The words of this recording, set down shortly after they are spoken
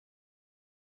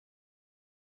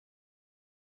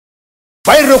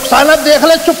भाई रुखसाना देख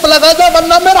ले, चुप लगा जा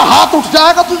वरना मेरा हाथ उठ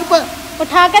जाएगा तुझ पे।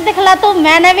 उठा के दिखला तू,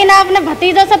 मैंने भी ना अपने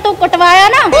भतीजों से तू कुटवाया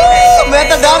ना। मैं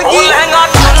तो डर गई। लेहंगा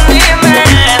चुन्नी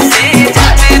में सी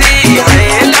जचरी,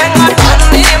 लेहंगा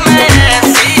चुन्नी में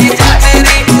सी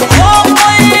जचरी, वो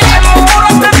कोई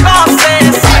मूरत का से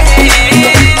सही,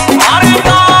 हमारे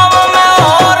गाँव में हो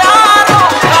रहा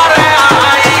कर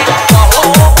आई, बहू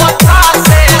बता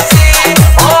से सी,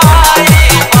 हो आई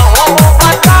बहू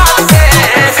बता से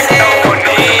सी।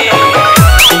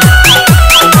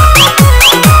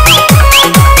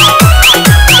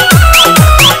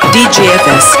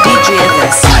 DJFS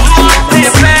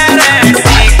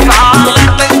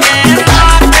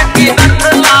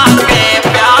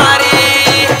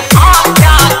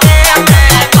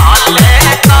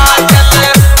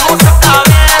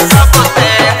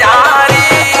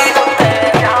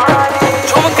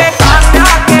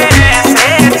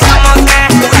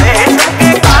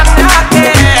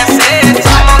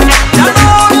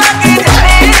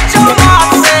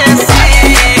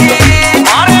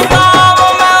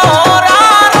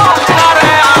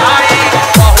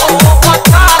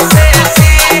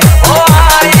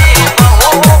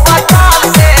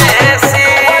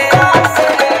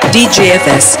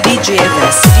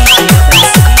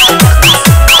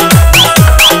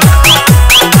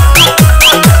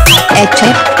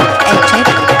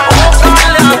achi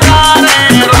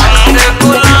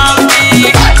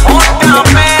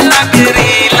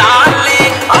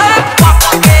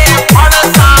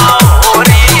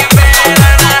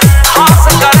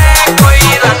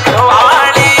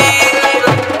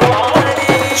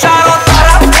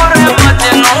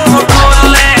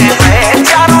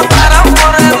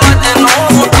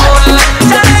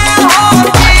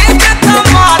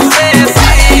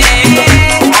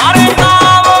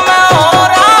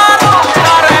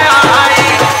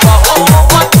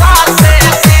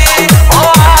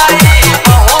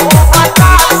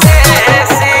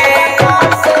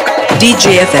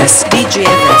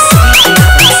DJFS